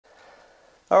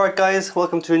Alright guys,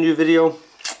 welcome to a new video.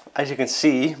 As you can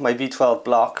see, my V12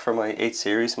 block for my 8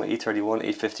 series, my E31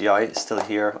 850i is still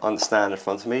here on the stand in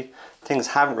front of me. Things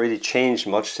haven't really changed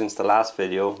much since the last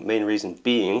video. Main reason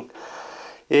being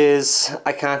is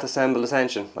I can't assemble this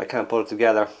engine. I can't put it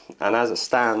together, and as it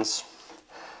stands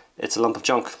it's a lump of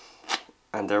junk.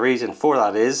 And the reason for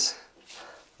that is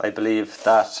I believe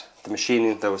that the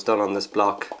machining that was done on this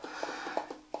block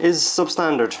is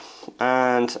substandard,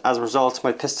 and as a result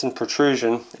my piston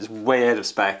protrusion is way out of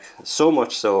spec, so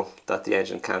much so that the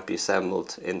engine can't be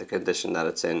assembled in the condition that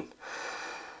it's in.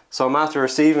 So I'm after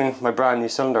receiving my brand new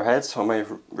cylinder heads, or my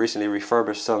recently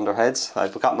refurbished cylinder heads.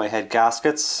 I've got my head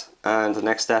gaskets, and the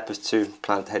next step is to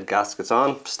plant the head gaskets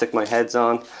on, stick my heads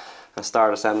on and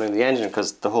start assembling the engine,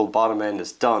 because the whole bottom end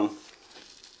is done,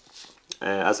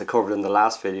 as I covered in the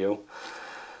last video.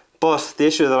 But the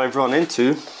issue that I've run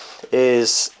into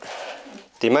is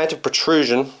the amount of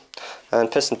protrusion,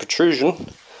 and piston protrusion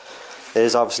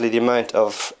is obviously the amount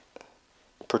of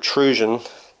protrusion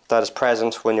that is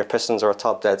present when your pistons are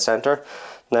top dead center.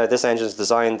 Now this engine is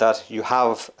designed that you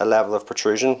have a level of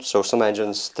protrusion, so some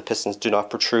engines the pistons do not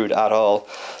protrude at all,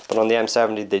 but on the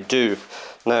M70 they do.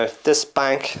 Now this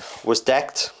bank was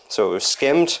decked, so it was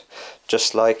skimmed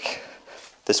just like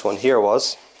this one here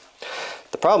was.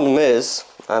 The problem is,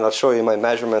 and I'll show you my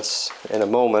measurements in a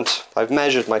moment, I've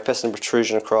measured my piston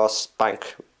protrusion across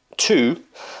bank 2,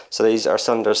 so these are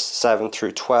cylinders 7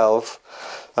 through 12,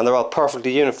 and they're all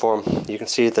perfectly uniform. You can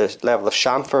see the level of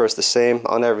chamfer is the same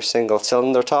on every single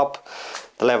cylinder top.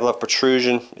 The level of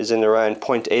protrusion is in around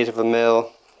 0.8 of a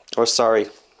mil, or sorry,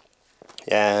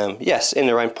 yes, in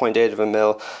around 0.8 of a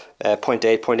mil,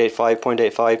 0.8, 0.85,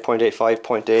 0.85, 0.85,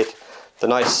 0.8. They're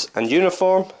nice and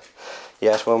uniform.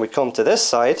 Yet when we come to this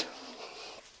side,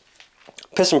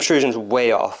 piston protrusion is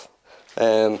way off.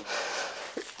 By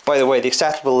the way, the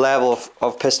acceptable level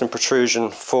of piston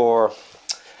protrusion for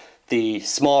the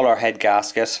smaller head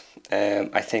gasket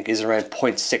I think is around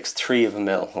 0.63 of a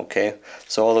mil. Okay,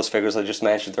 so all those figures I just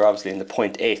mentioned, they're obviously in the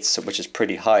 0.8s, which is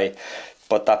pretty high,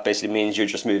 but that basically means you're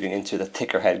just moving into the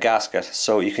thicker head gasket.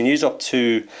 So you can use up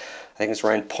to, I think it's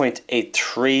around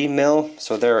 0.83 mil,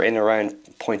 so they're in around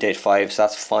 0.85, so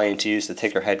that's fine to use the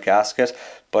thicker head gasket.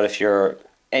 But if you're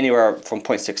anywhere from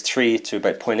 0.63 to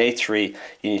about 0.83,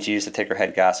 you need to use the thicker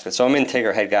head gasket. So I'm in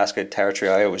thicker head gasket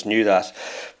territory, I always knew that.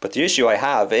 But the issue I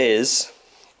have is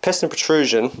piston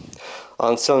protrusion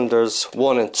on cylinders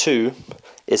 1 and 2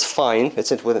 is fine,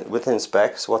 it's within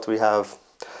spec. So what do we have?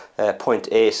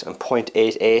 0.8 and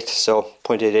 0.88, so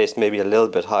 0.88 is maybe a little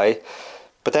bit high.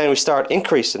 But then we start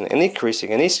increasing and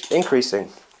increasing and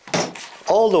increasing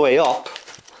all the way up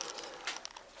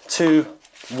to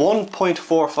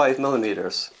 1.45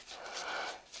 millimeters.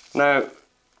 Now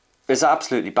it's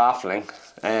absolutely baffling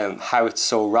how it's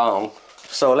so wrong.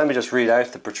 So let me just read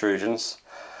out the protrusions.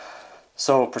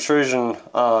 So protrusion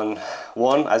on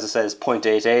 1, as it says,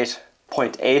 0.88,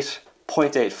 0.8,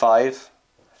 0.85.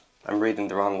 I'm reading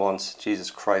the wrong ones,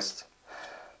 Jesus Christ.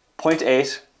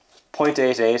 0.8,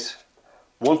 0.88,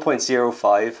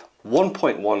 1.05,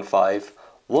 1.15,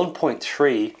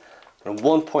 1.3 and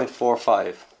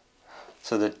 1.45.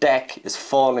 So the deck is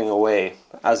falling away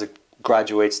as it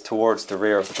graduates towards the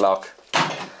rear of the block.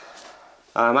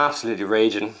 I'm absolutely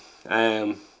raging.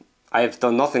 I've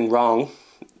done nothing wrong.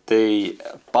 The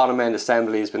bottom end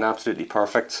assembly has been absolutely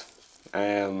perfect.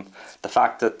 The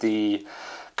fact that the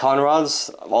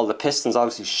conrods, all the pistons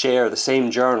obviously share the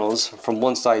same journals from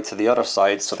one side to the other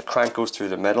side, so the crank goes through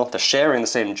the middle. They're sharing the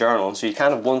same journal, so you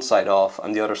can't have one side off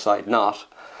and the other side not.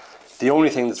 The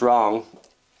only thing that's wrong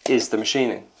is the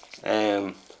machining.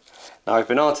 Now I've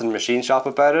been on to the machine shop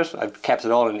about it. I've kept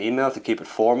it all in email to keep it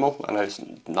formal, and I was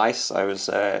nice. I was,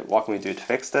 what can we do to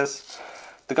fix this?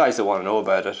 The guys that want to know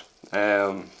about it,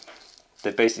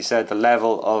 they basically said the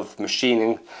level of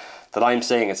machining that I'm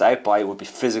saying it's out by would be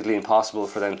physically impossible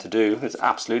for them to do. It's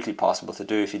absolutely possible to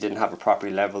do if you didn't have it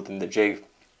properly leveled in the jig.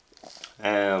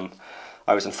 I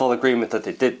was in full agreement that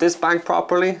they did this bank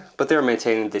properly, but they're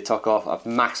maintaining they took off a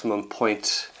maximum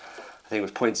point, I think it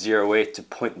was 0.08 to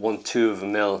 0.12 of a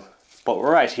mil. But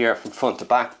we're right here from front to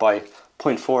back by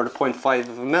 0.4 to 0.5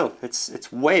 of a mil.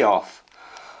 It's way off.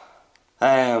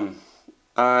 And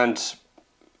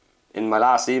in my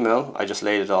last email, I just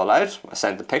laid it all out. I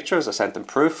sent them pictures, I sent them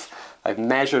proof. I've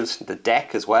measured the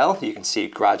deck as well. You can see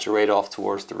it graduate off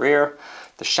towards the rear.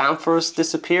 The chamfers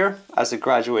disappear as it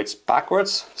graduates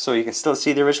backwards. So you can still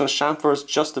see the original chamfers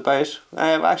just about.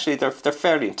 Actually, they're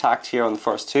fairly intact here on the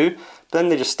first two. But then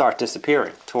they just start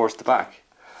disappearing towards the back.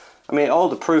 I mean, all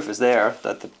the proof is there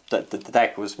that the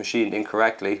deck was machined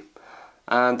incorrectly.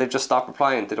 And they've just stopped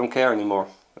replying. They don't care anymore.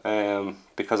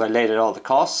 because I laid out all the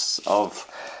costs of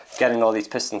getting all these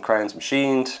piston crowns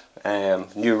machined,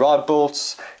 new rod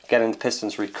bolts, getting the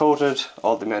pistons recoated,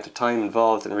 all the amount of time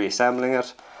involved in reassembling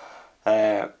it,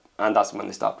 and that's when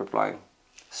they stopped replying.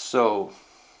 So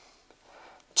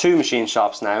 2 machine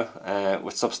shops now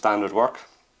with substandard work,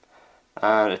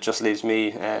 and it just leaves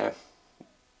me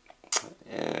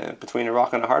between a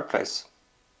rock and a hard place.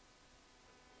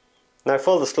 Now,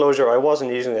 full disclosure, I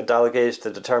wasn't using a dial gauge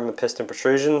to determine piston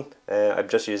protrusion. I'm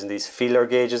just using these feeler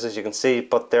gauges, as you can see,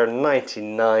 but they're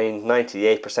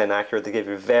 98% accurate. They give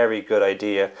you a very good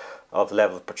idea of the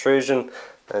level of protrusion.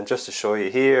 And just to show you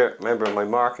here, remember my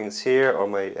markings here, or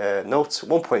my notes,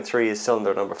 1.3 is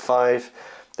cylinder number 5.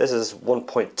 This is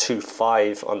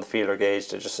 1.25 on the feeler gauge.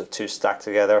 They're just the 2 stacked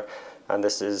together. And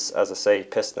this is, as I say,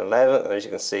 piston 11. And as you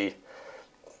can see,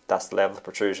 that's the level of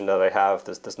protrusion that I have.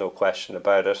 There's no question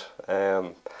about it.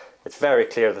 It's very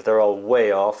clear that they're all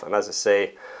way off, and as I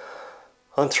say,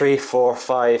 on 3, 4,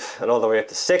 5 and all the way up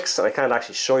to 6, and I can't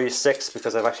actually show you 6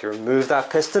 because I've actually removed that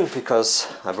piston because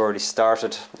I've already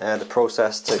started the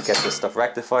process to get this stuff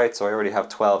rectified, so I already have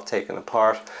 12 taken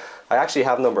apart. I actually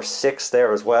have number 6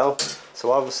 there as well,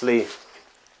 so obviously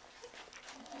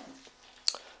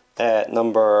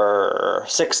number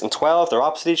 6 and 12, they're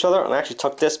opposite each other, and I actually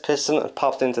took this piston and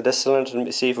popped into this cylinder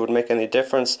to see if it would make any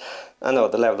difference. I know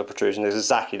the level of protrusion is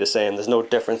exactly the same. There's no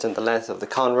difference in the length of the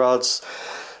conrods.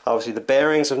 Obviously the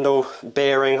bearings have no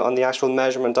bearing on the actual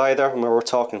measurement either. Remember, we're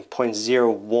talking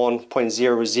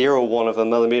 0.001 of a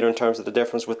millimeter in terms of the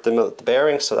difference with the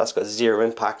bearings, so that's got 0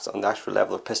 impact on the actual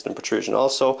level of piston protrusion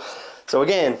also. So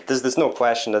again, there's no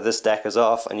question that this deck is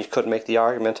off, and you could make the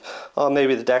argument, oh,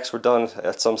 maybe the decks were done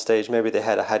at some stage, maybe they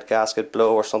had a head gasket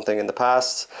blow or something in the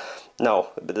past. No,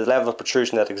 the level of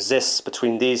protrusion that exists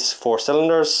between these 4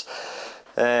 cylinders,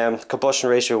 combustion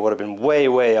ratio would have been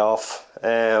way off,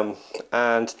 and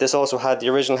this also had the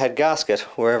original head gasket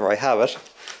wherever I have it,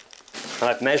 and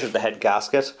I've measured the head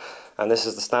gasket, and this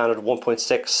is the standard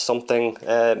 1.6 something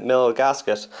mil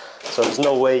gasket, so there's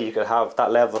no way you could have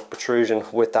that level of protrusion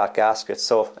with that gasket.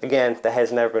 So again, the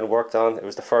head's never been worked on, it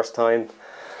was the first time,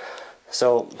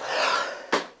 so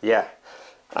yeah,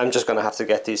 I'm just going to have to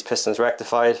get these pistons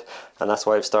rectified, and that's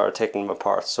why I've started taking them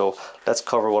apart. So let's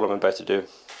cover what I'm about to do.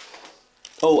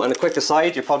 Oh, and a quick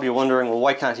aside, you're probably wondering, well,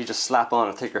 why can't you just slap on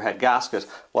a thicker head gasket?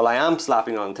 Well, I am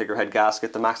slapping on a thicker head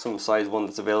gasket. The maximum size one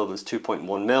that's available is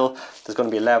 2.1 mil. There's going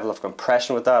to be a level of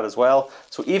compression with that as well.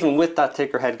 So even with that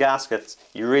thicker head gasket,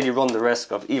 you really run the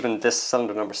risk of even this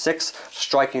cylinder number 6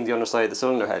 striking the underside of the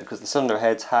cylinder head, because the cylinder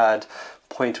heads had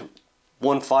 0.15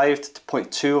 to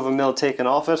 0.2 of a mil taken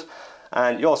off it.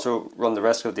 And you also run the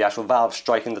risk of the actual valve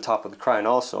striking the top of the crown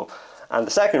also. And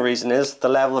the second reason is the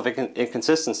level of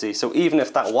inconsistency. So even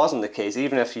if that wasn't the case,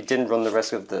 even if you didn't run the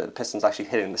risk of the pistons actually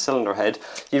hitting the cylinder head,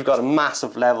 you've got a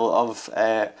massive level of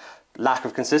lack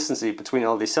of consistency between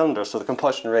all these cylinders. So the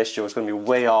combustion ratio is going to be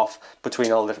way off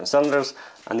between all the different cylinders,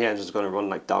 and the engine is going to run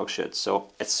like dog shit. So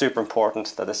it's super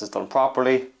important that this is done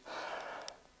properly,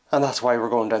 and that's why we're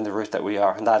going down the route that we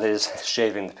are, and that is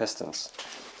shaving the pistons.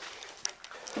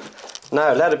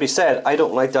 Now, let it be said, I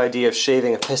don't like the idea of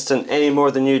shaving a piston any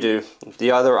more than you do.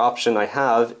 The other option I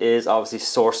have is obviously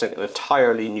sourcing an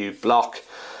entirely new block,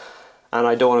 and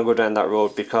I don't want to go down that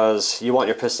road because you want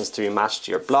your pistons to be matched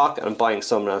to your block, and buying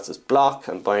someone else's block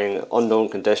and buying unknown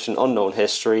condition, unknown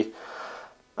history,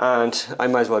 and I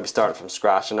might as well be starting from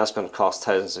scratch, and that's going to cost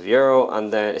thousands of euro,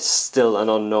 and then it's still an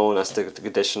unknown as to the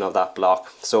condition of that block.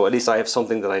 So at least I have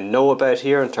something that I know about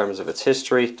here in terms of its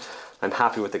history. I'm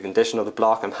happy with the condition of the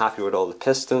block, I'm happy with all the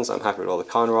pistons, I'm happy with all the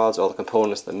conrods, all the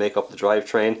components that make up the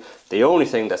drivetrain. The only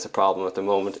thing that's a problem at the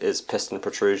moment is piston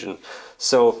protrusion.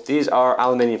 So these are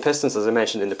aluminium pistons, as I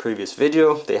mentioned in the previous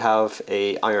video. They have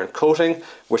a iron coating,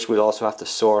 which we'll also have to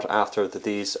sort after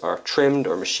these are trimmed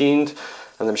or machined.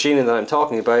 And the machining that I'm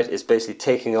talking about is basically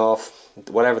taking off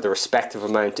whatever the respective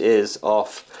amount is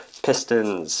of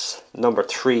pistons number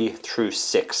 3 through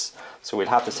 6. So we'll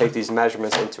have to take these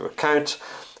measurements into account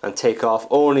and take off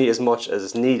only as much as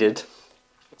is needed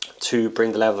to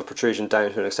bring the level of protrusion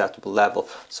down to an acceptable level.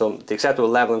 So the acceptable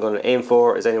level I'm going to aim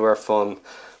for is anywhere from,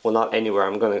 well, not anywhere,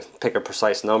 I'm going to pick a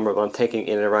precise number, but I'm thinking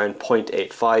in around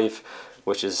 0.85,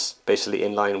 which is basically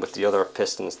in line with the other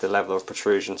pistons, the level of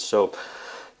protrusion. So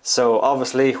So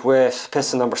obviously with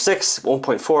piston number 6,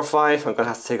 1.45, I'm going to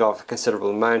have to take off a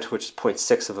considerable amount, which is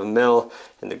 0.6 of a mil.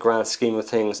 In the grand scheme of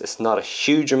things, it's not a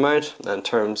huge amount. And in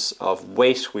terms of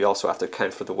weight, we also have to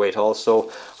account for the weight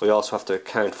also. We also have to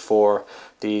account for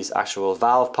these actual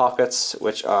valve pockets,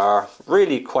 which are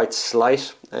really quite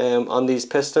slight on these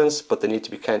pistons, but they need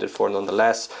to be counted for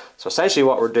nonetheless. So essentially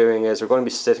what we're doing is we're going to be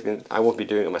sitting, I won't be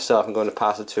doing it myself, I'm going to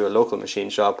pass it to a local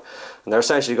machine shop, and they're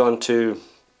essentially going to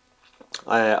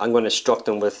I'm going to instruct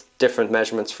them with different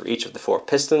measurements for each of the 4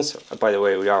 pistons. By the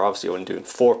way, we are obviously only doing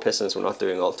 4 pistons, we're not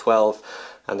doing all 12.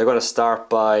 And they're going to start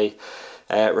by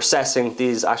recessing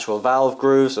these actual valve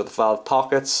grooves or the valve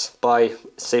pockets by,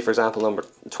 say for example, number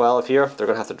 12 here. They're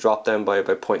going to have to drop them by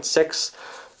about 0.6.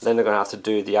 Then they're going to have to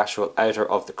do the actual outer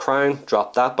of the crown,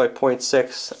 drop that by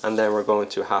 0.6. And then we're going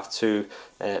to have to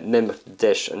mimic the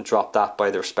dish and drop that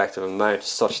by the respective amount,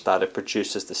 such that it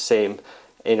produces the same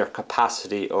inner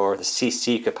capacity or the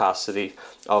cc capacity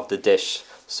of the dish.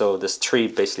 So there's 3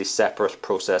 basically separate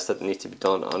processes that need to be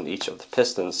done on each of the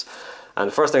pistons. And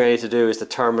the first thing I need to do is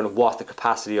determine what the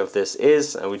capacity of this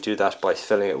is, and we do that by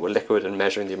filling it with liquid and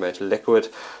measuring the amount of liquid.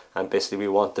 And basically we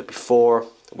want the before,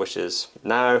 which is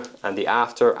now, and the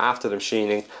after the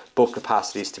machining, both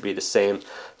capacities to be the same,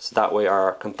 so that way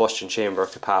our combustion chamber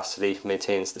capacity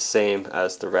maintains the same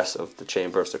as the rest of the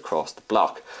chambers across the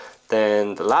block.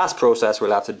 Then the last process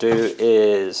we'll have to do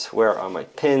is, where are my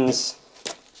pins?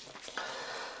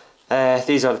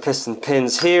 These are the piston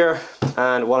pins here,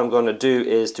 and what I'm going to do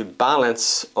is to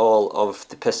balance all of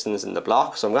the pistons in the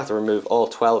block. So I'm going to have to remove all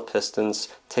 12 pistons,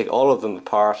 take all of them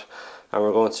apart, and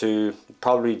we're going to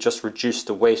probably just reduce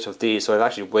the weight of these. So I've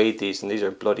actually weighed these, and these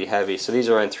are bloody heavy. So these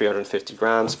are around 350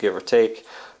 grams, give or take,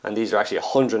 and these are actually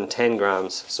 110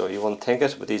 grams. So you wouldn't think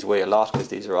it, but these weigh a lot because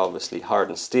these are obviously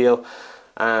hardened steel.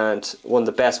 And one of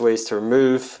the best ways to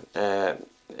remove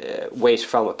weight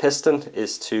from a piston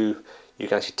is you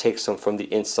can actually take some from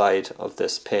the inside of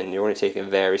this pin. You're only taking a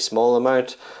very small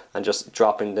amount and just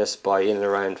dropping this by in and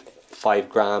around 5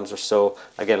 grams or so.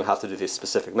 Again, I'll have to do these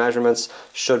specific measurements.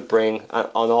 Should bring, on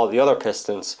all the other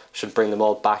pistons, should bring them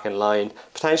all back in line.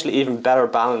 Potentially even better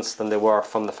balanced than they were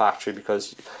from the factory,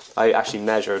 because I actually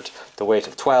measured the weight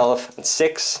of 12 and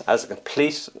 6 as a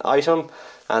complete item.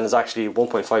 And there's actually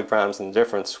 1.5 grams in the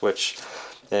difference, which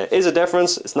is a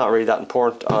difference. It's not really that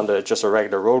important on just a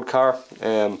regular road car,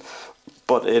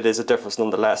 but it is a difference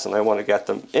nonetheless, and I want to get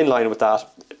them in line with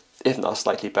that, if not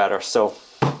slightly better. So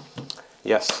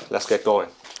yes, let's get going.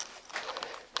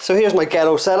 So here's my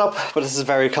ghetto setup, but this is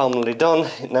very commonly done.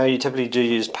 Now you typically do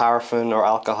use paraffin or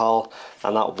alcohol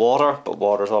and not water, but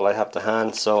water is all I have to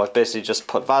hand. So I've basically just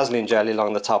put Vaseline jelly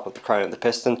along the top of the crown of the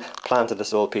piston, planted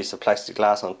this old piece of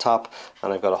plexiglass on top,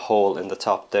 and I've got a hole in the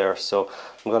top there. So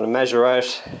I'm going to measure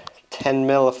out 10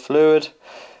 ml of fluid.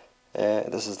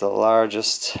 This is the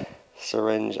largest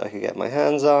syringe I could get my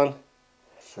hands on.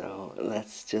 So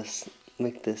let's just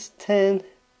make this 10.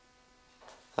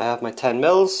 I have my 10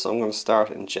 mils, so I'm going to start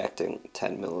injecting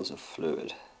 10 mils of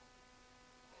fluid.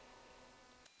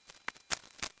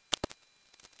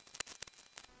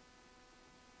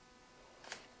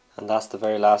 And that's the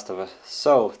very last of it.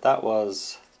 So that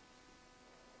was,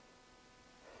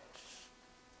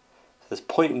 there's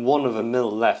 0.1 of a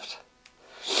mil left.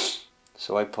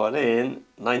 So I put in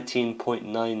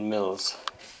 19.9 mils.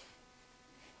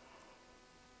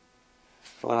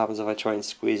 What happens if I try and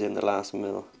squeeze in the last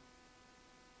mil?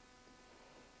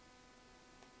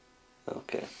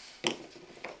 Okay,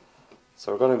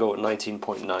 so we're going to go with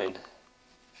 19.9.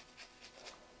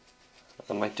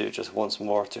 I might do it just once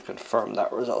more to confirm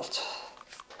that result.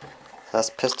 That's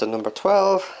piston number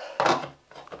 12.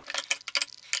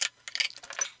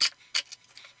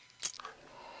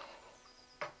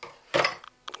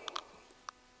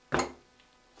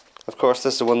 Of course,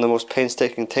 this is one of the most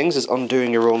painstaking things, is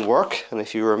undoing your own work. And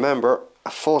if you remember,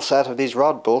 a full set of these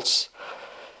rod bolts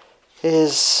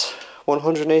is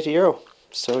 €180.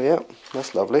 So yeah,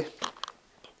 that's lovely.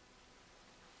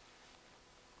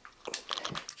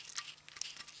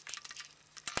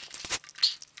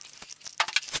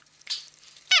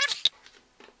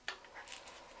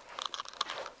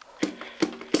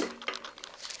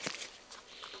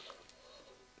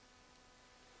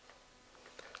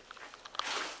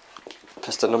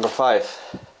 Piston number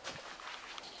 5.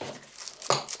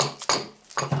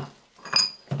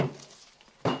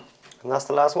 And that's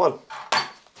the last one.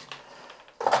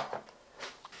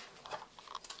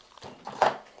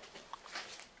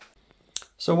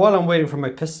 So while I'm waiting for my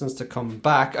pistons to come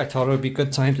back, I thought it would be a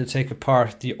good time to take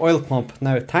apart the oil pump.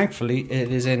 Now thankfully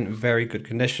it is in very good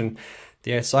condition.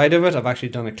 The outside of it, I've actually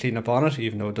done a clean up on it,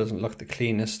 even though it doesn't look the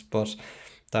cleanest, but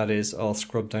that is all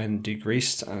scrubbed down and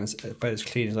degreased, and it's about as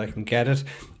clean as I can get it.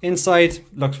 Inside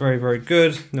looks very, very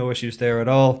good, no issues there at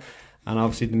all. And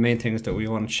obviously the main things that we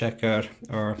want to check out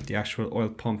are the actual oil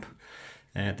pump,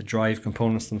 the drive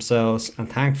components themselves, and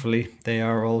thankfully they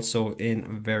are also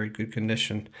in very good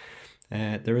condition.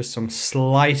 There is some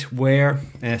slight wear,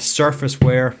 surface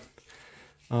wear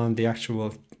on the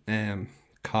actual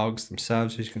cogs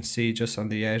themselves, as you can see just on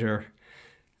the outer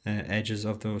edges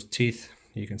of those teeth.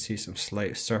 You can see some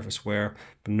slight surface wear,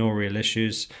 but no real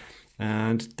issues.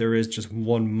 And there is just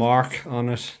one mark on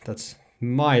it that's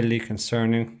mildly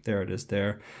concerning. There it is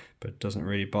there, but it doesn't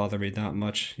really bother me that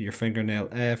much. Your fingernail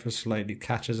ever slightly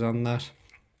catches on that,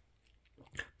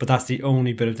 but that's the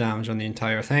only bit of damage on the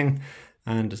entire thing,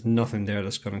 and there's nothing there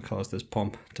that's going to cause this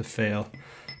pump to fail.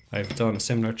 I've done a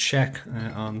similar check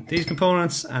on these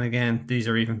components, and again, these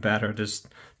are even better. There's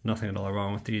nothing at all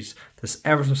wrong with these. There's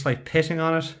ever so slight pitting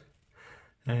on it,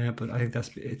 but I think that's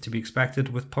to be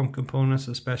expected with pump components,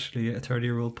 especially a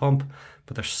 30-year-old pump.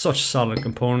 But they're such solid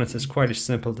components. It's quite a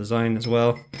simple design as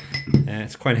well.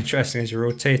 It's quite interesting as you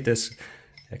rotate this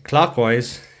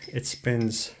clockwise, it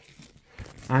spins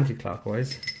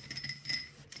anti-clockwise,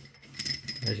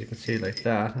 as you can see, like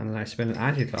that. And then I spin it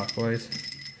anti-clockwise,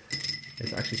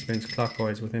 it actually spins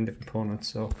clockwise within the component.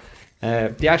 So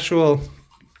the actual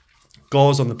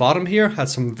gauze on the bottom here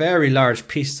has some very large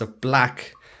pieces of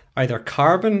black, either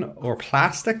carbon or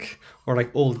plastic, or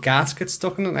like old gaskets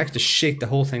stuck in it. I have to shake the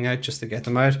whole thing out just to get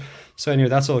them out. So anyway,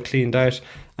 that's all cleaned out.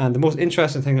 And the most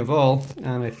interesting thing of all,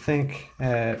 and I think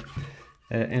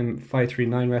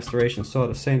M539 Restoration saw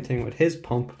the same thing with his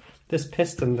pump, this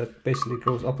piston that basically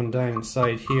goes up and down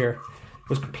inside here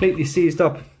was completely seized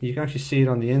up. You can actually see it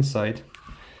on the inside,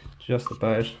 just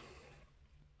about.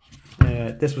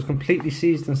 This was completely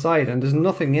seized inside, and there's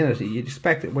nothing in it. You'd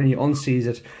expect that when you unseize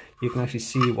it, you can actually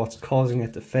see what's causing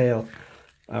it to fail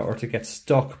or to get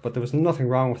stuck, but there was nothing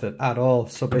wrong with it at all.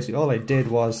 So basically all I did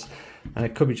was, and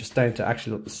it could be just down to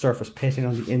actual surface pitting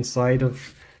on the inside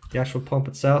of the actual pump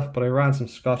itself, but I ran some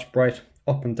Scotch-Brite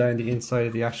up and down the inside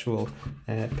of the actual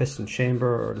piston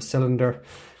chamber or the cylinder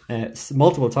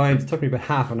multiple times. It took me about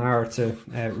half an hour to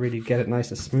really get it nice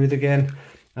and smooth again,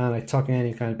 and I took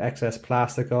any kind of excess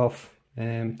plastic off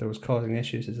that was causing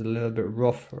issues. It's a little bit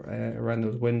rough around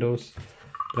those windows,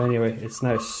 but anyway, it's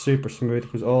now super smooth.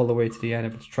 It goes all the way to the end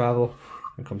of its travel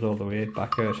and comes all the way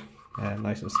back out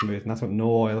nice and smooth. And that's with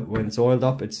no oil. When it's oiled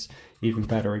up, it's even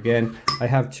better again. I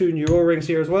have two new O-rings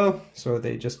here as well, so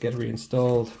they just get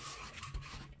reinstalled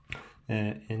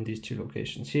in these two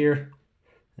locations, here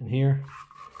and here.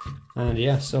 And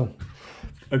yeah, so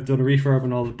I've done a refurb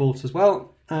on all the bolts as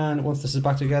well, and once this is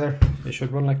back together, it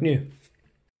should run like new.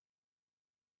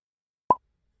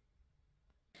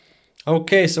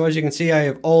 Okay, so as you can see, I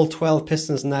have all 12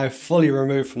 pistons now fully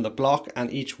removed from the block,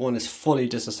 and each one is fully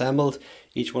disassembled.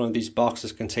 Each one of these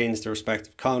boxes contains the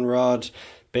respective con rod,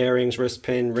 bearings, wrist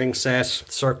pin, ring set,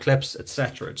 circlips,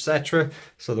 etc, etc.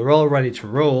 So they're all ready to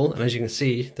roll, and as you can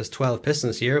see, there's 12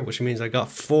 pistons here, which means I got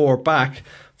 4 back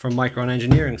from Micron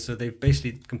Engineering. So they've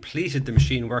basically completed the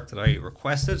machine work that I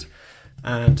requested,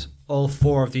 and all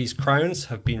 4 of these crowns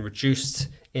have been reduced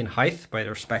in height by the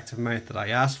respective amount that I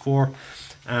asked for.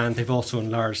 And they've also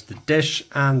enlarged the dish,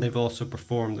 and they've also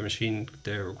performed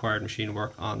the required machine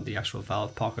work on the actual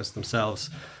valve pockets themselves.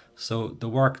 So the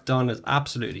work done is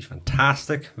absolutely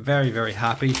fantastic. Very, very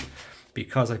happy,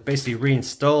 because I basically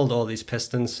reinstalled all these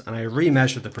pistons and I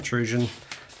remeasured the protrusion,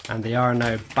 and they are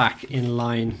now back in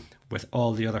line with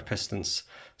all the other pistons.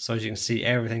 So as you can see,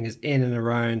 everything is in and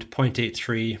around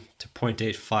 0.83 to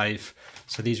 0.85.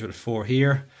 So these were the 4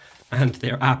 here, and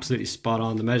they're absolutely spot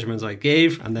on, the measurements I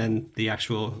gave, and then the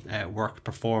actual work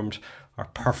performed are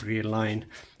perfectly in line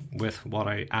with what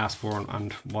I asked for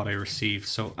and what I received.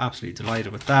 So absolutely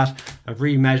delighted with that. I've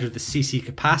remeasured the CC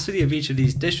capacity of each of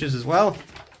these dishes as well,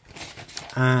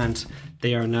 and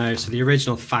they are now, so the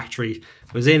original factory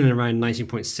was in and around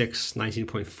 19.6,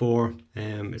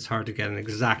 19.4. It's hard to get an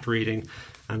exact reading,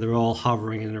 and they're all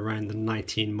hovering in and around the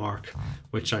 19 mark,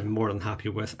 which I'm more than happy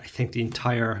with. I think the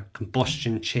entire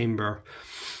combustion chamber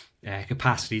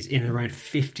capacity is in and around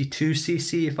 52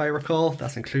 cc, if I recall.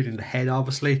 That's including the head,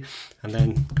 obviously, and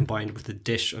then combined with the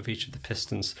dish of each of the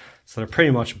pistons. So they're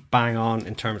pretty much bang on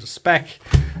in terms of spec.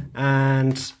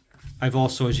 And I've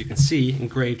also, as you can see,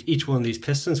 engraved each one of these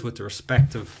pistons with the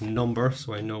respective number,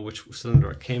 so I know which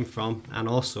cylinder it came from, and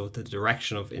also the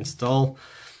direction of install.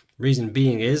 Reason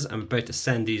being is I'm about to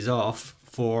send these off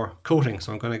for coating,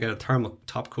 so I'm going to get a thermal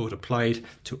top coat applied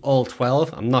to all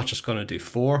 12. I'm not just going to do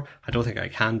 4. I don't think I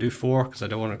can do 4 because I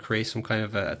don't want to create some kind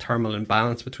of a thermal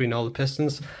imbalance between all the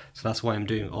pistons, so that's why I'm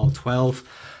doing all 12.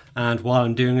 And while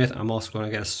I'm doing it, I'm also going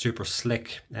to get a super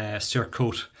slick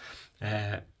Cerakote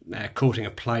coating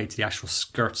applied to the actual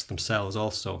skirts themselves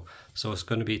also. So it's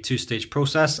going to be a two-stage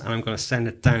process, and I'm going to send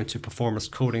it down to Performance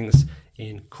Coatings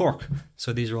in Cork.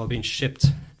 So these are all being shipped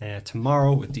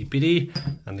tomorrow with DPD,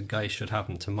 and the guys should have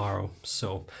them tomorrow.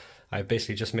 So I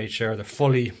basically just made sure they're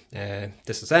fully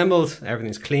disassembled,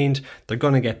 everything's cleaned. They're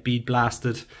going to get bead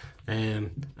blasted,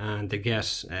 and they get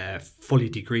fully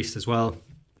degreased as well.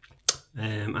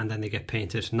 And then they get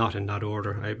painted, not in that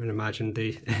order. I would imagine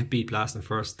they bead blast them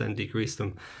first, then degrease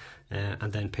them,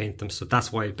 and then paint them. So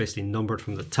that's why I basically numbered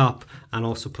from the top, and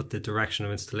also put the direction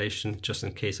of installation just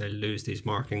in case I lose these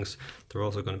markings. They're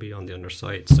also going to be on the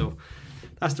underside. So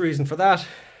that's the reason for that.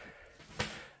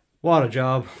 What a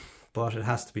job, but it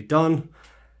has to be done.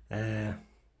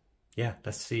 Yeah,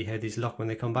 let's see how these look when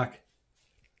they come back.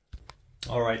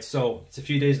 Alright, so it's a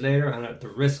few days later, and at the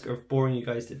risk of boring you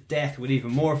guys to death with even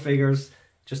more figures,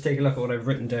 just take a look at what I've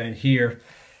written down here.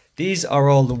 These are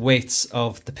all the weights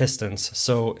of the pistons.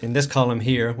 So in this column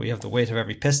here, we have the weight of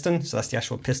every piston, so that's the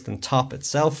actual piston top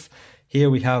itself.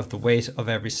 Here we have the weight of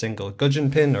every single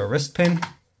gudgeon pin or wrist pin.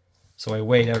 So I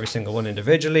weighed every single one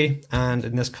individually, and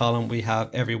in this column we have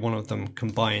every one of them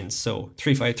combined. So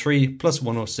 353 plus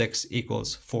 106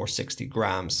 equals 460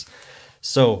 grams.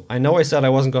 So I know I said I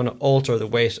wasn't going to alter the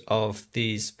weight of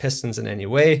these pistons in any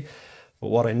way, but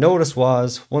what I noticed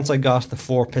was once I got the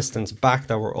 4 pistons back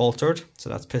that were altered,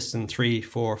 so that's piston 3,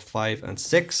 4, 5 and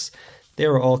 6, they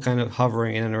were all kind of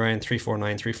hovering in and around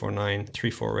 349, 349,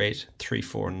 348,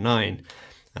 349,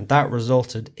 and that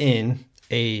resulted in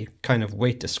a kind of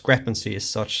weight discrepancy as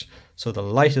such. So the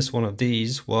lightest one of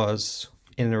these was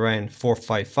in and around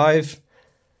 455.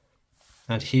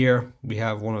 And here we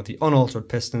have one of the unaltered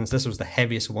pistons. This was the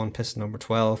heaviest one, piston number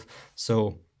 12.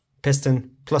 So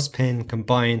piston plus pin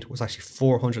combined was actually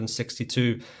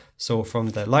 462. So from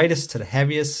the lightest to the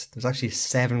heaviest, there's actually a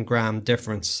 7 gram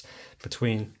difference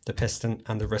between the piston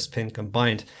and the wrist pin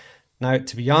combined. Now,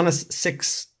 to be honest,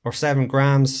 6 or 7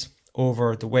 grams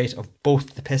over the weight of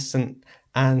both the piston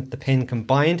and the pin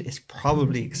combined is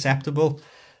probably acceptable,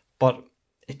 but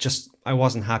I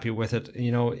wasn't happy with it.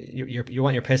 You know, you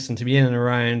want your piston to be in and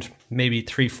around maybe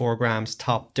 3-4 grams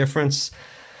top difference,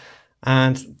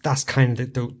 and that's kind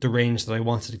of the range that I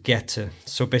wanted to get to.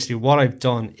 So basically what I've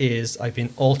done is I've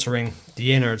been altering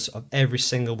the innards of every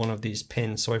single one of these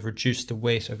pins. So I've reduced the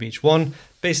weight of each one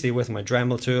basically with my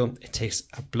Dremel tool. It takes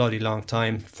a bloody long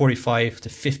time, 45 to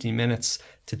 50 minutes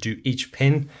to do each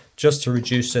pin, just to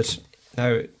reduce it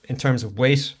now in terms of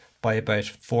weight by about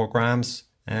 4 grams.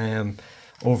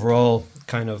 Overall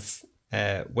kind of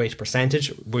weight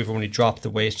percentage, we've only dropped the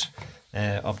weight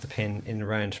of the pin in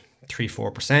around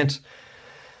 3-4%.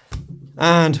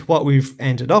 And what we've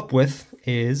ended up with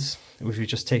is, if you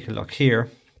just take a look here,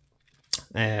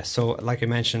 so like I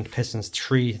mentioned, pistons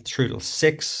 3 through to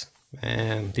 6,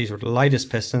 these were the lightest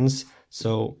pistons.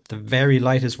 So the very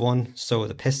lightest one, so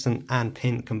the piston and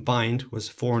pin combined, was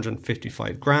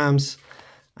 455 grams,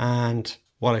 and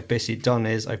what I've basically done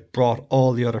is I've brought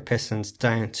all the other pistons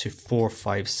down to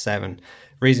 457.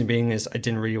 Reason being is I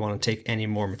didn't really want to take any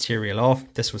more material off.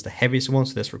 This was the heaviest one,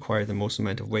 so this required the most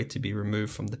amount of weight to be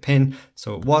removed from the pin.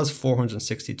 So it was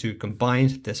 462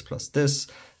 combined, this plus this,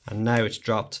 and now it's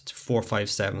dropped to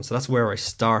 457. So that's where I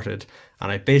started,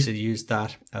 and I basically used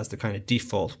that as the kind of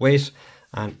default weight,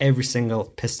 and every single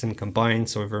piston combined,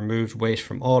 so I've removed weight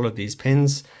from all of these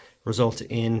pins, resulted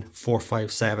in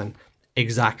 457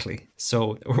 exactly.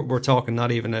 So we're talking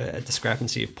not even a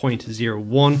discrepancy of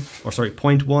 0.01 or sorry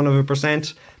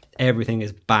 0.1%. Everything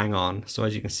is bang on. So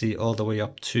as you can see, all the way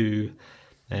up to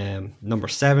number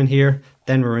 7 here.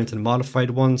 Then we're into the modified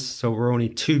ones, so we're only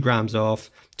 2 grams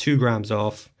off, 2 grams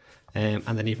off, and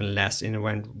then even less, in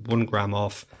around 1 gram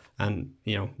off, and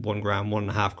 1 gram,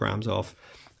 1.5 grams off.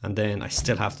 And then I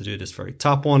still have to do this very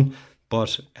top one,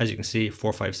 but as you can see,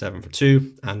 457 for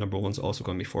 2, and number 1's also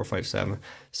going to be 457.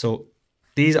 So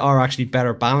these are actually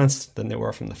better balanced than they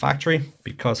were from the factory,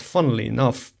 because funnily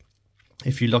enough,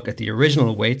 if you look at the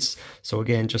original weights, so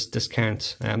again, just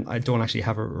discount, I don't actually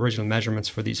have original measurements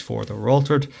for these 4 that were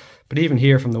altered, but even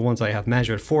here from the ones I have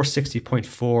measured,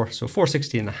 460.4, so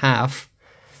 460.5,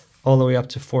 all the way up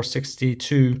to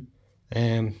 462,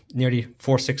 nearly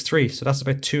 463, so that's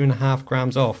about 2.5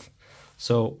 grams off.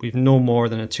 So we've no more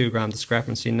than a 2 gram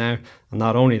discrepancy now. And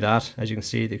not only that, as you can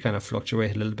see, they kind of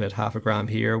fluctuate a little bit, 0.5 gram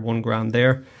here, 1 gram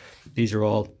there. These are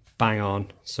all bang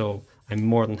on. So I'm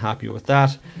more than happy with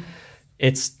that.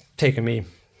 It's taken me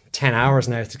 10 hours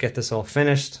now to get this all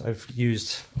finished. I've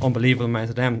used unbelievable amount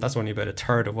of them. That's only about a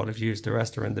third of what I've used. The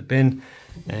rest are in the bin.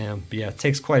 But yeah, it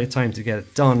takes quite a time to get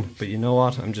it done. But you know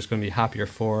what? I'm just going to be happier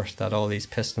for it that all these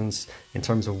pistons, in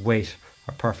terms of weight,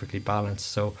 are perfectly balanced.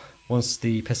 So once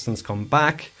the pistons come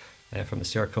back from the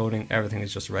Cerakoting, everything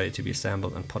is just ready to be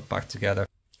assembled and put back together.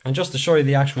 And just to show you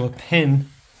the actual pin,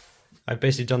 I've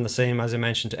basically done the same as I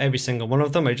mentioned to every single one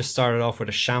of them. I just started off with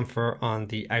a chamfer on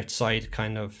the outside,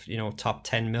 kind of, you know, top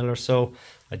 10 mil or so.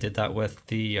 I did that with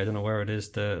the, I don't know where it is,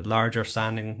 the larger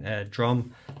sanding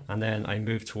drum, and then I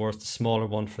moved towards the smaller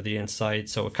one for the inside.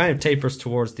 So it kind of tapers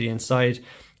towards the inside,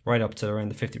 right up to around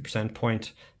the 50%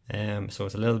 point. So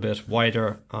it's a little bit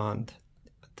wider on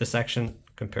the section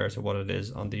compared to what it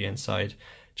is on the inside.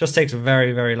 Just takes a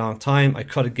very, very long time. I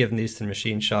could have given these to the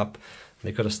machine shop, and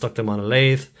they could have stuck them on a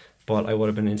lathe, but I would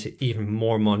have been into even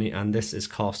more money, and this is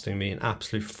costing me an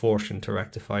absolute fortune to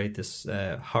rectify this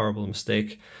horrible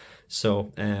mistake.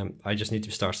 So I just need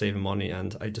to start saving money,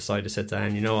 and I decided to sit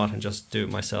down, you know what, and just do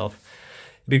it myself.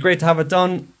 It'd be great to have it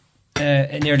done.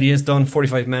 It nearly is done.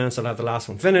 45 minutes, I'll have the last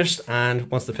one finished, and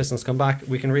once the pistons come back,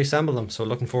 we can reassemble them. So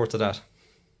looking forward to that.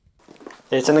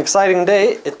 It's an exciting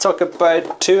day. It took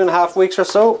about 2.5 weeks or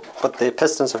so, but the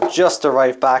pistons have just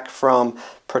arrived back from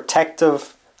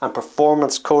protective and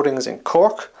performance coatings in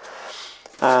Cork.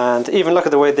 And even look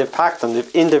at the way they've packed them.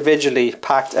 They've individually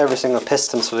packed every single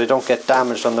piston so they don't get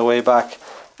damaged on the way back.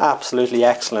 Absolutely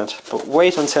excellent. But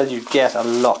wait until you get a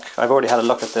look. I've already had a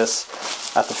look at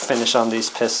this, at the finish on these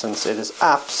pistons. It is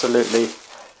absolutely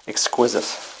exquisite.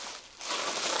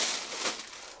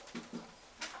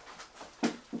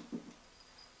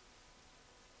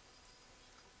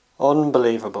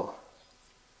 Unbelievable.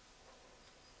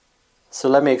 So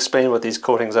let me explain what these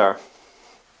coatings are.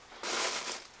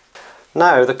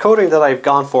 Now, the coating that I've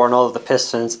gone for on all of the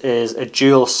pistons is a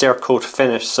dual Cerakote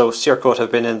finish. So Cerakote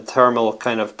have been in the thermal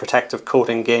kind of protective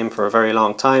coating game for a very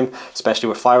long time, especially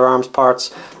with firearms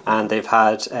parts, and they've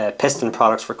had piston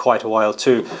products for quite a while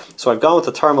too. So I've gone with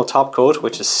the thermal top coat,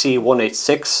 which is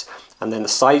C186, and then the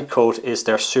side coat is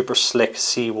their super slick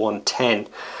C110.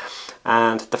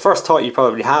 And the first thought you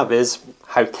probably have is,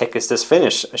 how thick is this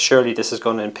finish? Surely this is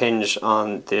going to impinge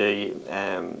on the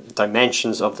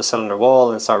dimensions of the cylinder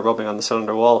wall and start rubbing on the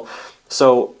cylinder wall.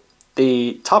 So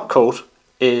the top coat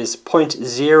is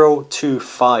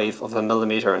 0.025 of a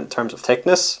millimeter in terms of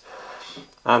thickness,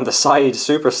 and the side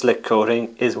super slick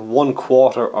coating is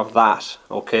 1/4 of that.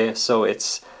 Okay, so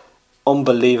it's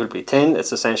unbelievably thin.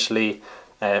 It's essentially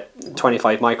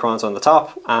 25 microns on the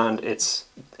top, and it's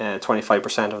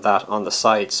 25% of that on the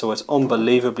side. So it's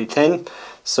unbelievably thin,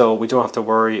 so we don't have to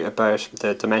worry about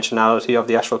the dimensionality of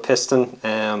the actual piston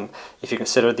if you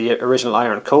consider the original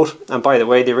iron coat. And by the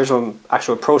way, the original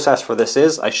actual process for this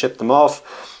is, I shipped them off.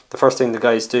 The first thing the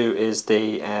guys do is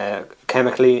they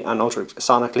chemically and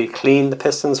ultrasonically clean the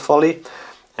pistons fully,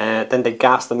 then they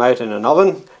gas them out in an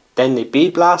oven, then they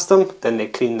bead blast them, then they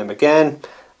clean them again,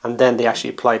 and then they actually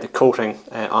apply the coating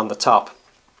on the top.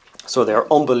 So they're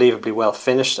unbelievably well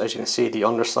finished. As you can see, the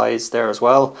undersides there as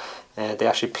well. They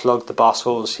actually plug the boss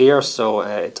holes here, so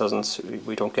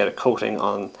we don't get a coating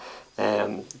on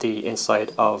the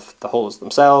inside of the holes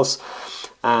themselves.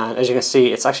 And as you can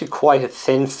see, it's actually quite a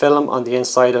thin film on the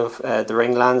inside of the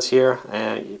ring lands here.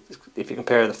 If you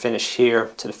compare the finish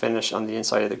here to the finish on the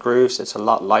inside of the grooves, it's a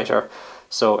lot lighter.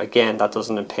 So again, that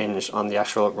doesn't impinge on the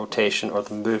actual rotation or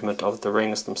the movement of the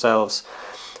rings themselves.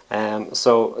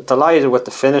 So delighted with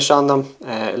the finish on them.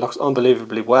 It looks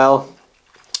unbelievably well.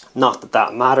 Not that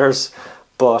that matters,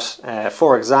 but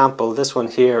for example, this one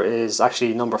here is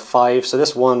actually number 5. So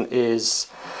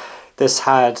this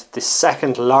had the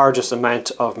second largest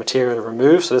amount of material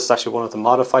removed. So this is actually one of the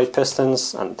modified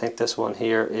pistons, and I think this one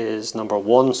here is number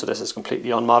 1. So this is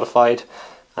completely unmodified.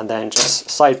 And then just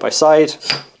side by side,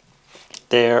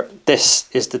 there, this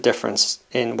is the difference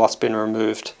in what's been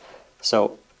removed.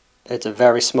 So it's a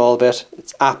very small bit.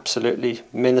 It's absolutely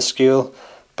minuscule,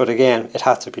 but again, it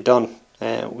had to be done.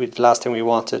 The last thing we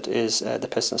wanted is the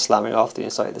piston slamming off the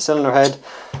inside of the cylinder head.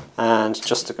 And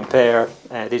just to compare,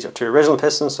 these are 2 original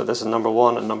pistons, so this is number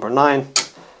 1 and number 9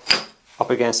 up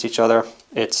against each other.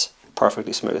 It's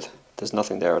perfectly smooth. There's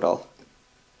nothing there at all.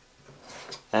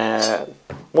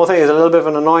 One thing is a little bit of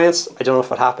an annoyance. I don't know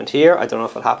if it happened here, I don't know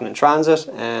if it happened in transit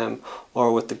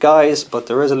or with the guys, but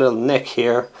there is a little nick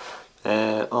here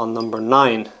on number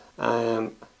 9.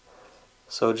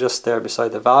 So just there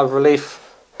beside the valve relief.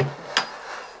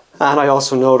 And I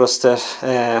also noticed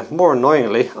that, more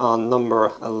annoyingly, on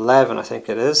number 11, I think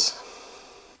it is.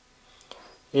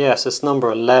 Yes, it's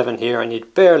number 11 here, and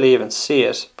you'd barely even see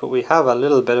it, but we have a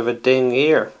little bit of a ding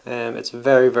here. It's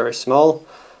very, very small,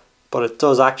 but it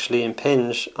does actually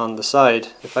impinge on the side.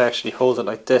 If I actually hold it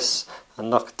like this and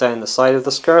knock down the side of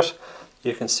the skirt,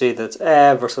 you can see that it's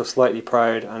ever so slightly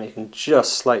proud, and you can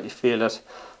just slightly feel it.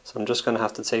 So I'm just going to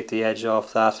have to take the edge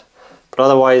off that. But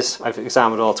otherwise, I've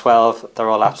examined all 12, they're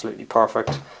all absolutely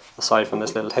perfect, aside from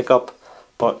this little hiccup.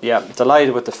 But yeah,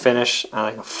 delighted with the finish, and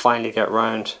I can finally get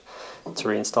round to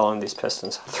reinstalling these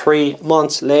pistons 3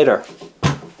 months later.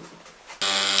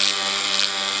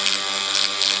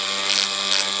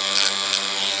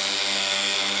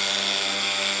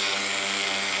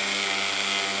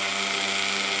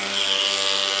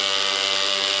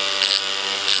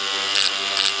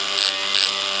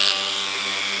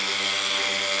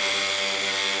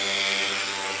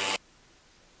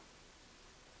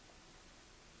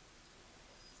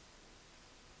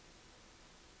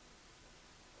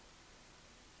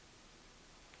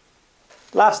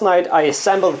 Last night I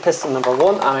assembled piston number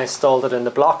 1 and I installed it in the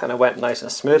block, and it went nice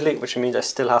and smoothly, which means I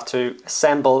still have to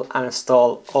assemble and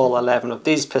install all 11 of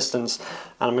these pistons,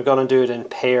 and I'm going to do it in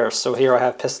pairs. So here I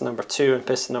have piston number 2 and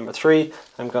piston number 3.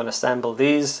 I'm going to assemble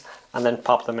these and then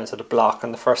pop them into the block,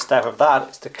 and the first step of that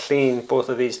is to clean both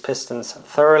of these pistons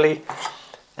thoroughly.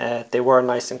 They were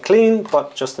nice and clean,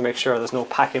 but just to make sure there's no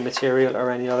packing material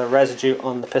or any other residue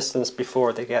on the pistons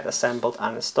before they get assembled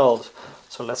and installed.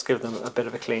 So let's give them a bit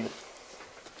of a clean.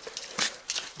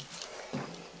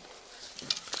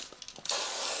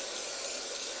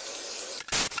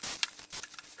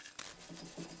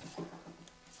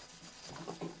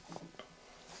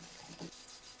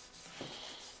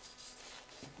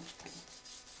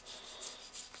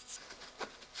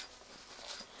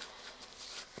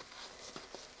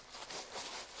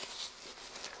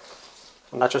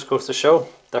 And that just goes to show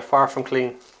they're far from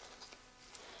clean.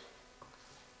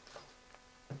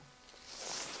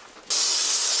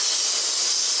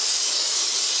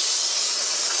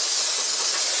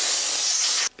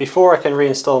 Before I can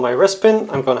reinstall my wrist pin,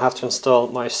 I'm going to have to install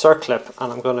my circlip,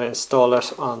 and I'm going to install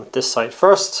it on this side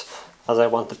first, as I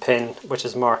want the pin, which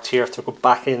is marked here, to go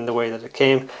back in the way that it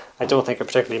came. I don't think it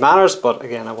particularly matters, but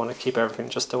again, I want to keep everything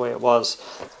just the way it was.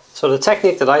 So the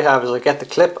technique that I have is I get the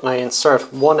clip and I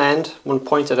insert one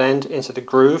pointed end into the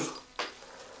groove,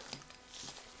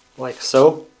 like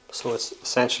so. So it's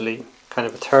essentially kind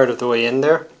of a third of the way in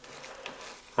there.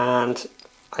 And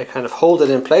I kind of hold it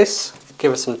in place,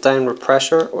 give it some downward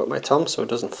pressure with my thumb so it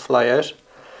doesn't fly out.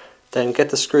 Then get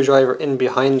the screwdriver in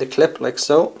behind the clip like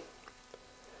so.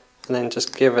 And then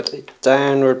just give it a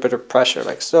downward bit of pressure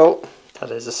like so.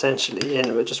 That is essentially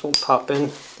in, it just won't pop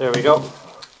in. There we go.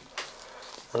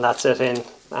 And that's it in.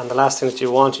 And the last thing that you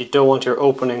don't want your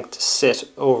opening to sit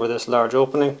over this large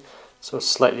opening, so it's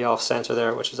slightly off center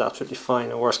there, which is absolutely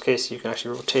fine. In worst case, you can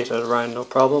actually rotate it around, no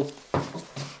problem.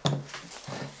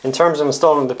 In terms of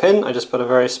installing the pin, I just put a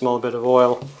very small bit of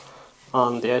oil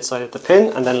on the outside of the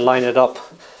pin and then line it up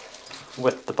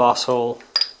with the boss hole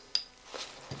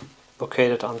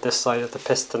located on this side of the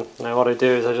piston. Now what I do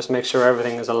is I just make sure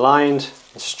everything is aligned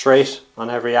and straight on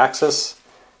every axis,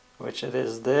 which it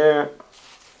is there.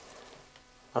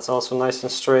 That's also nice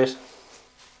and straight.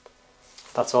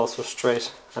 That's also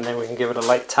straight. And then we can give it a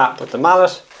light tap with the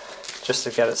mallet just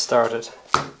to get it started.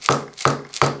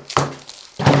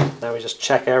 Now we just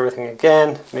check everything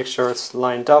again, make sure it's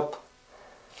lined up.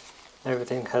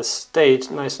 Everything has stayed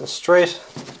nice and straight.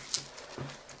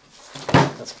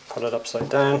 Let's put it upside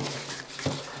down.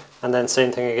 And then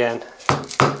same thing again.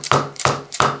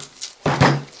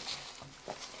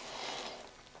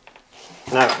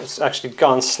 Now it's actually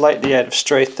gone slightly out of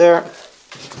straight there,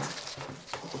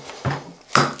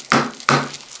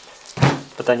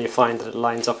 but then you find that it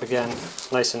lines up again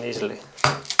nice and easily.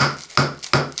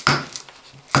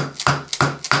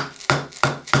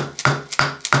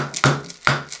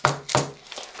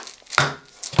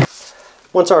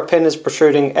 Once our pin is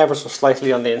protruding ever so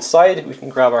slightly on the inside, we can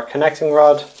grab our connecting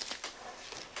rod.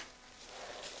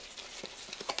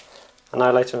 And I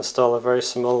like to install a very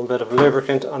small bit of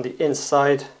lubricant on the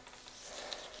inside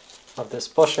of this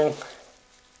bushing.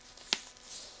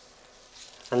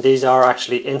 And these are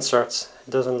actually inserts.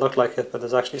 It doesn't look like it, but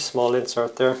there's actually a small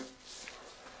insert there.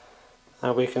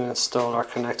 And we can install our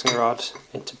connecting rod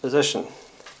into position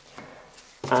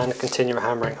and continue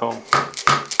hammering home.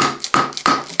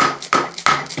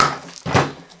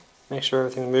 Make sure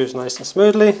everything moves nice and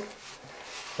smoothly.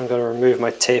 I'm going to remove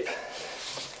my tape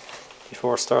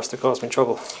before it starts to cause me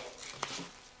trouble.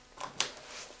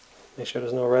 Make sure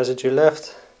there's no residue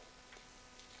left.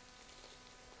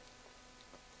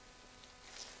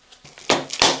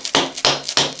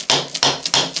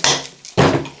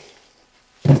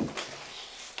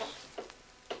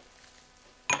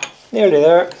 Nearly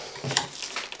there.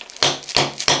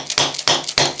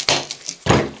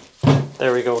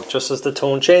 There we go, just as the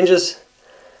tone changes,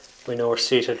 we know we're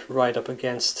seated right up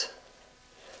against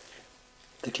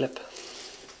the clip.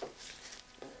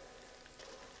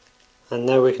 And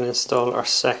now we can install our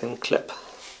second clip.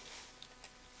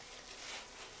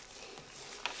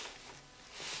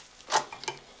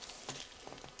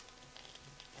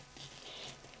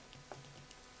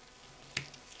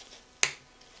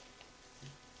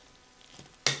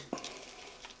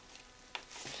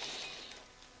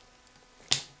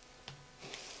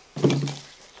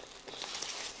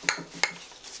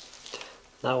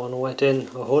 That one went in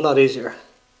a whole lot easier.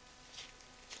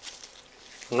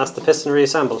 And that's the piston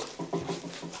reassembled.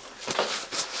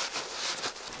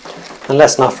 And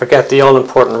let's not forget the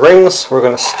all-important rings. We're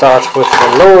going to start with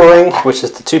the lower ring, which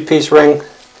is the two-piece ring.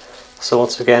 So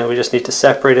once again, we just need to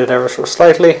separate it ever so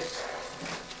slightly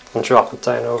and drop it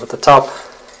down over the top.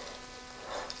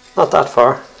 Not that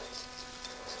far.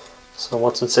 So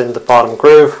once it's in the bottom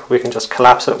groove, we can just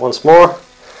collapse it once more.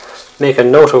 Make a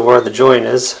note of where the join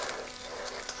is.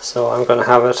 So I'm going to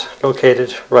have it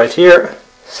located right here,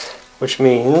 which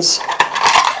means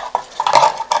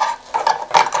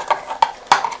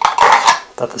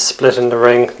that the split in the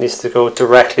ring needs to go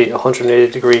directly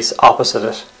 180 degrees opposite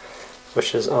it,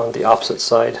 which is on the opposite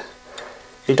side.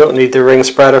 You don't need the ring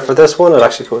spreader for this one, it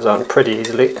actually goes on pretty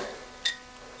easily.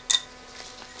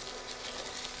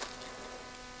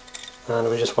 And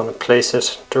we just want to place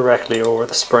it directly over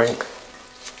the spring,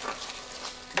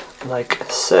 like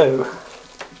so.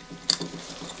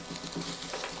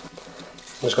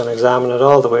 I'm just going to examine it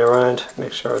all the way around,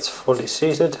 make sure it's fully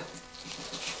seated,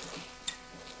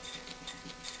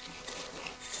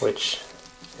 which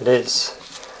it is.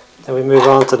 Then we move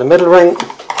on to the middle ring,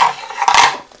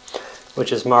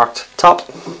 which is marked top.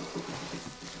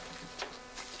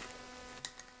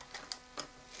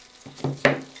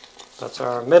 That's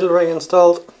our middle ring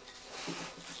installed.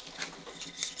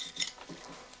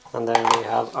 And then we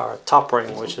have our top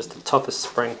ring, which is the toughest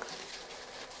spring.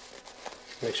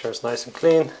 Make sure it's nice and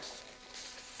clean.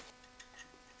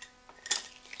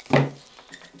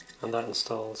 And that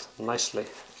installs nicely.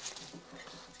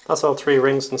 That's all three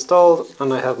rings installed,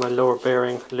 and I have my lower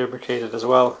bearing lubricated as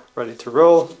well, ready to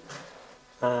roll.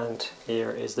 And here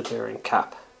is the bearing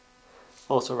cap,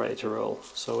 also ready to roll.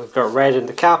 So we've got red in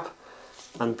the cap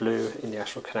and blue in the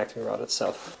actual connecting rod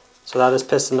itself. So that is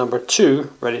piston number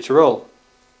 2 ready to roll.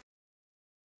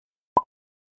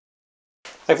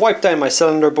 I've wiped down my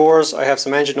cylinder bores. I have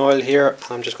some engine oil here.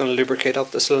 I'm just going to lubricate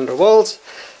up the cylinder walls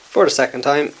for the second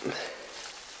time.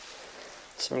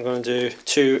 So I'm going to do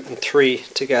 2 and 3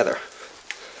 together.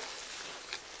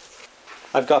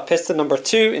 I've got piston number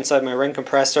 2 inside my ring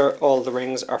compressor. All the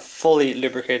rings are fully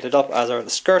lubricated up, as are the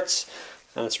skirts,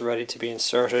 and it's ready to be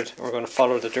inserted. We're going to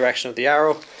follow the direction of the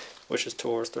arrow, which is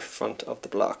towards the front of the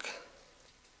block.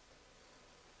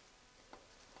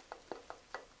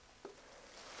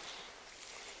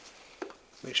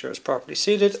 Make sure it's properly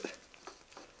seated,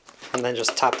 and then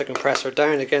just tap the compressor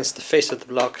down against the face of the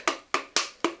block.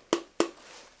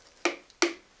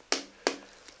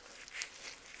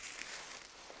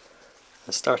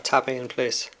 And start tapping in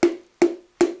place.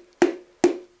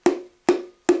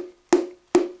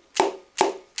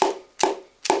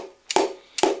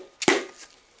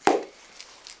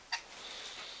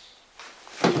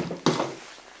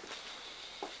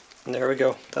 And there we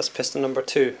go, that's piston number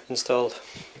 2 installed.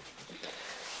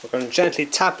 We're going to gently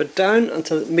tap it down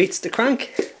until it meets the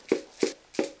crank.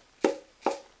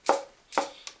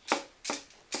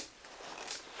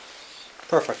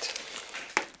 Perfect.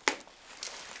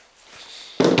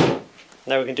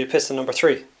 Now we can do piston number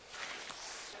 3.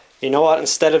 You know what,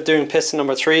 instead of doing piston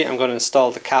number 3, I'm going to install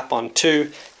the cap on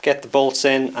 2, get the bolts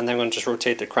in, and then I'm going to just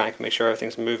rotate the crank, make sure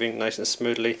everything's moving nice and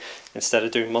smoothly, instead of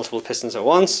doing multiple pistons at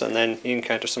once, and then you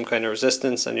encounter some kind of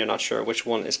resistance and you're not sure which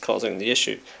one is causing the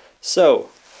issue. So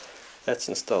let's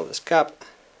install this cap.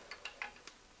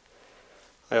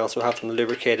 I also have them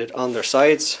lubricated on their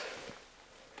sides.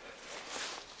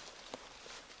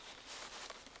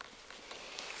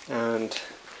 And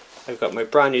I've got my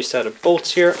brand new set of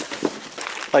bolts here.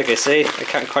 Like I say, I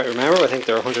can't quite remember, I think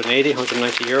they're 180,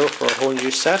 190 euro for a whole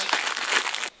new set.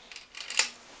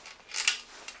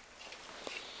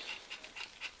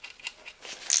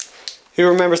 Who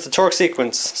remembers the torque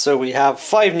sequence? So we have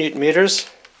 5 Newton meters.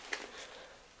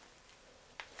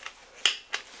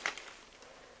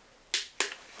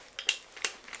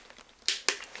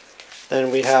 Then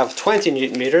we have 20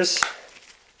 Newton meters.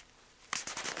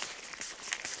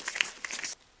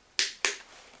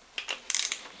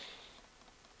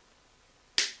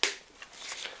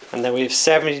 And then we have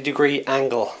 70-degree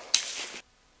angle.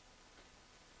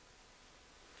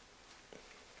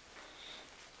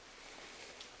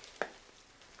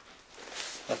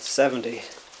 That's 70.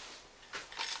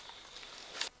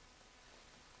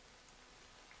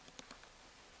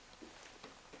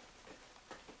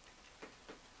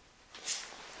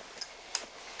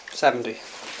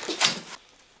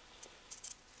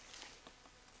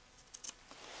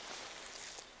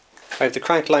 I have the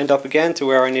crank lined up again to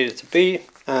where I need it to be,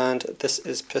 and this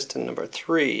is piston number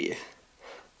 3,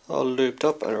 all looped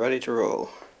up and ready to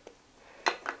roll.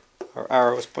 Our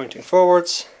arrow is pointing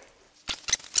forwards.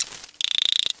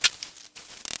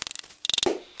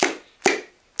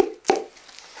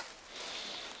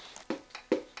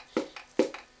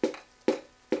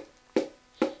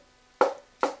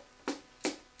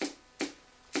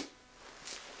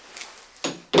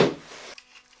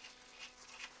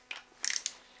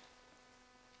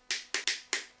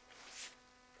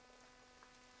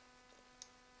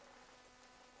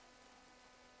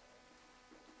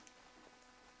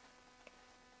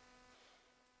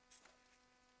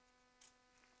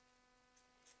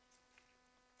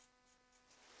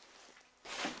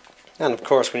 And of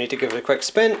course we need to give it a quick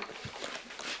spin.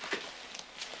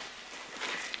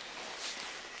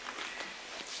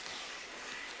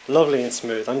 Lovely and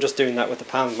smooth. I'm just doing that with the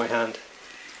palm of my hand.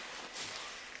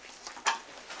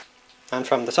 And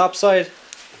from the top side.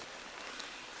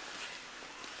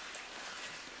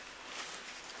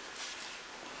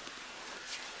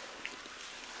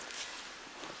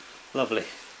 Lovely.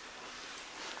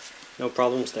 No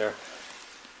problems there.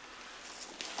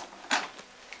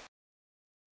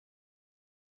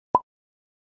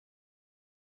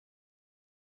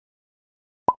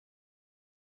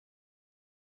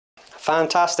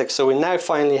 Fantastic, so we now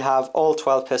finally have all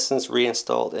 12 pistons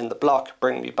reinstalled in the block,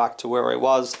 bringing me back to where I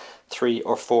was 3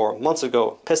 or 4 months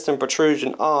ago. Piston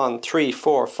protrusion on 3,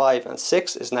 4, 5 and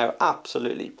 6 is now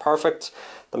absolutely perfect.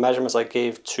 The measurements I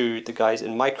gave to the guys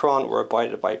in Micron were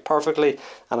abided by perfectly,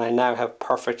 and I now have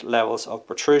perfect levels of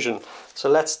protrusion. So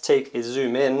let's take a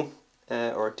zoom in,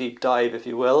 or a deep dive if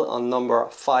you will, on number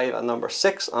 5 and number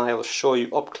 6, and I will show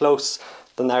you up close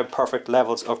the now perfect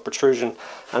levels of protrusion.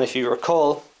 And if you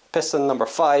recall, piston number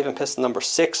 5 and piston number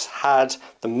 6 had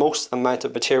the most amount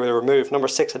of material removed. Number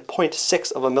 6 had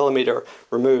 0.6 of a millimeter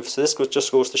removed. So this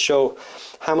just goes to show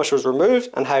how much was removed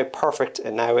and how perfect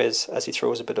it now is as he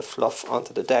throws a bit of fluff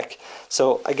onto the deck.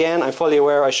 So again, I'm fully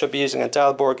aware I should be using a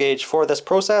dowel bore gauge for this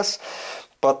process,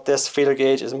 but this feeler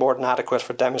gauge is more than adequate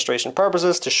for demonstration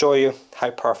purposes to show you how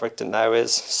perfect it now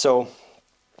is. So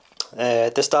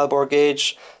this dowel bore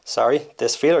gauge,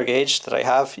 this feeler gauge that I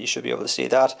have, you should be able to see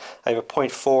that. I have a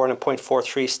 0.4 and a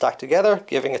 0.43 stacked together,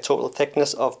 giving a total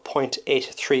thickness of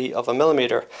 0.83 of a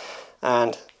millimeter.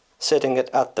 And sitting it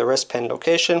at the wrist pin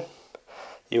location,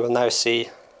 you will now see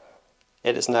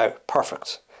it is now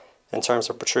perfect in terms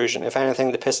of protrusion. If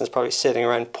anything, the piston is probably sitting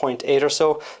around 0.8 or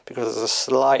so, because there's a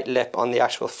slight lip on the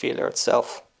actual feeler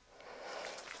itself.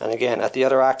 And again, at the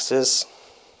other axis,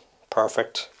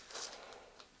 perfect.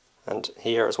 And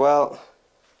here as well,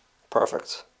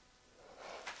 perfect.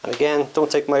 And again,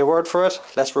 don't take my word for it,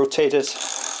 let's rotate it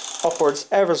upwards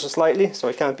ever so slightly so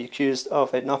I can't be accused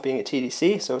of it not being a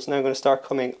TDC. So it's now going to start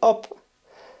coming up.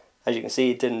 As you can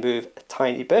see, it didn't move a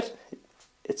tiny bit,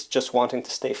 it's just wanting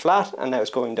to stay flat, and now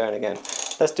it's going down again.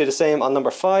 Let's do the same on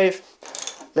number 5,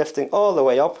 lifting all the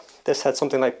way up. This had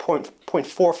something like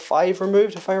 0.45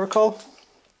 removed if I recall.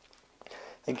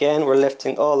 Again, we're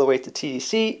lifting all the way to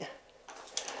TDC.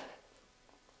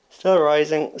 Still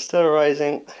rising, still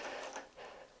rising.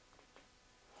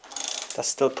 That's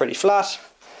still pretty flat,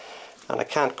 and I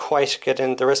can't quite get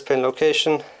in the wrist pin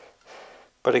location,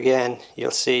 but again, you'll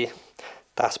see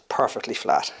that's perfectly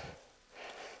flat.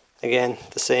 Again,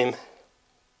 the same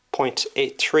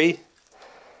 0.83,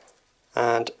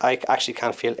 and I actually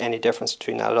can't feel any difference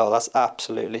between that at all. That's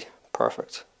absolutely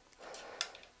perfect.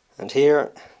 And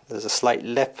here, there's a slight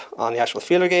lip on the actual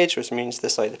feeler gauge, which means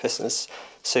this side of the piston is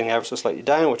sitting ever so slightly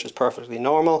down, which is perfectly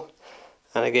normal.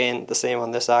 And again, the same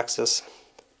on this axis.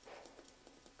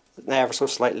 An ever so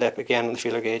slight lip again on the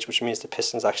feeler gauge, which means the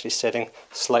piston is actually sitting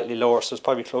slightly lower, so it's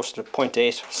probably closer to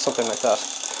 0.8 or something like that.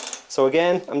 So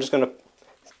again, I'm just going to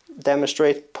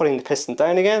demonstrate putting the piston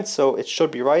down again, so it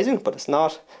should be rising, but it's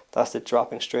not. That's it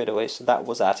dropping straight away, so that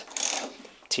was at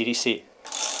TDC.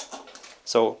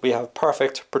 So we have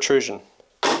perfect protrusion.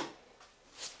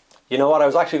 You know what, I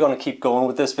was actually going to keep going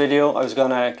with this video. I was going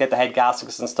to get the head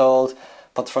gaskets installed,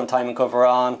 put the front timing cover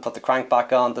on, put the crank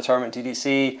back on, determine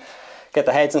TDC, get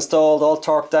the heads installed, all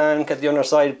torqued down, get the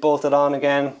underside bolted on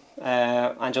again,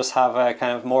 and just have a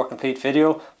kind of more complete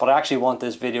video. But I actually want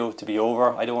this video to be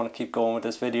over. I don't want to keep going with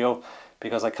this video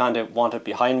because I kind of want it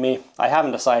behind me. I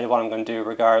haven't decided what I'm going to do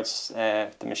regards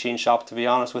the machine shop, to be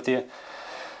honest with you.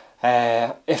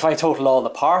 If I total all the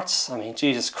parts, I mean,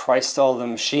 Jesus Christ, all the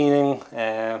machining,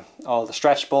 all the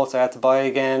stretch bolts I had to buy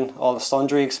again, all the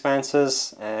sundry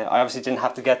expenses. I obviously didn't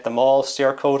have to get them all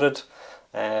Cerakoted,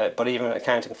 but even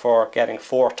accounting for getting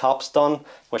 4 tops done,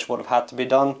 which would have had to be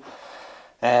done.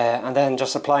 And then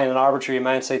just applying an arbitrary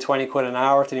amount, say 20 quid an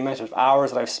hour, to the amount of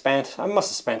hours that I've spent. I must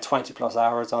have spent 20 plus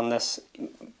hours on this.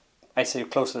 I'd say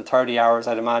closer to 30 hours,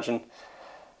 I'd imagine.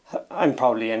 I'm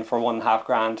probably in for £1.5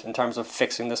 grand in terms of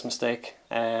fixing this mistake.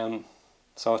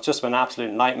 So it's just been an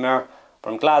absolute nightmare,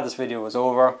 but I'm glad this video was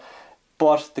over.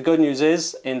 But the good news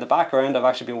is, in the background, I've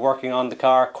actually been working on the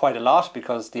car quite a lot,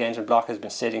 because the engine block has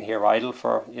been sitting here idle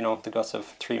for, you know, the guts of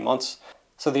 3 months.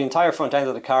 So the entire front end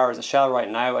of the car is a shell right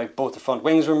now. I've both the front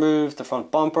wings removed, the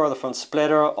front bumper, the front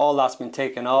splitter, all that's been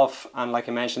taken off. And like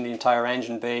I mentioned, the entire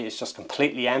engine bay is just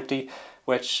completely empty,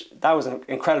 which that was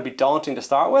incredibly daunting to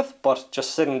start with, but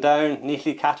just sitting down,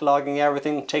 neatly cataloguing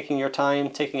everything, taking your time,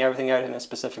 taking everything out in a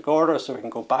specific order so we can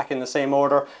go back in the same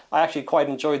order. I actually quite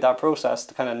enjoyed that process,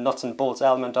 the kind of nuts and bolts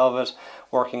element of it,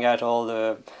 working out all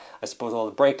the, I suppose, all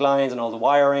the brake lines and all the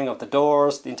wiring of the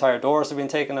doors. The entire doors have been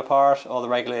taken apart, all the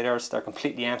regulators, they're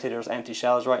completely empty, there's empty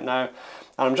shells right now.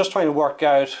 And I'm just trying to work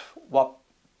out what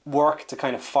work to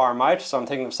kind of farm out, so I'm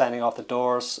thinking of sending off the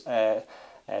doors,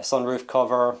 sunroof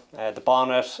cover, the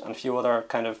bonnet, and a few other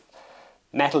kind of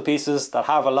metal pieces that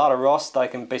have a lot of rust that I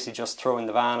can basically just throw in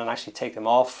the van and actually take them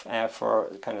off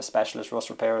for kind of specialist rust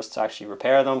repairers to actually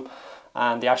repair them.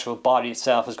 And the actual body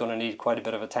itself is going to need quite a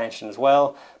bit of attention as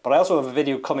well. But I also have a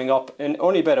video coming up in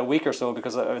only about a week or so,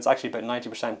 because it's actually about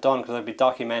 90% done, because I'll be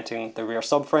documenting the rear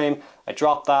subframe. I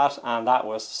dropped that, and that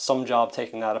was some job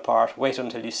taking that apart. Wait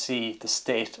until you see the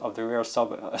state of the rear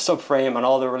subframe and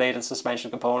all the related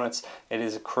suspension components. It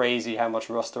is crazy how much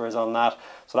rust there is on that.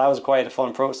 So that was quite a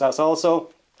fun process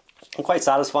also, and quite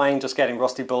satisfying, just getting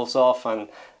rusty bolts off. And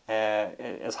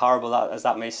as horrible as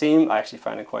that may seem, I actually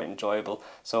found it quite enjoyable.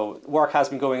 So work has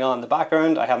been going on in the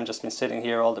background. I haven't just been sitting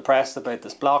here all depressed about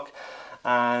this block,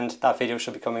 and that video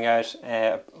should be coming out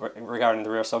regarding the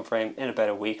rear subframe in about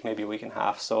a week, maybe a week and a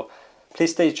half. So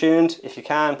please stay tuned. If you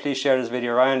can, please share this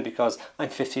video around, because I'm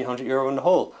 €1,500 in the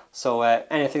hole. So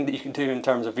anything that you can do in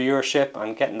terms of viewership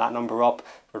and getting that number up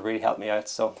would really help me out.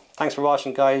 So thanks for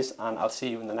watching, guys, and I'll see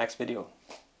you in the next video.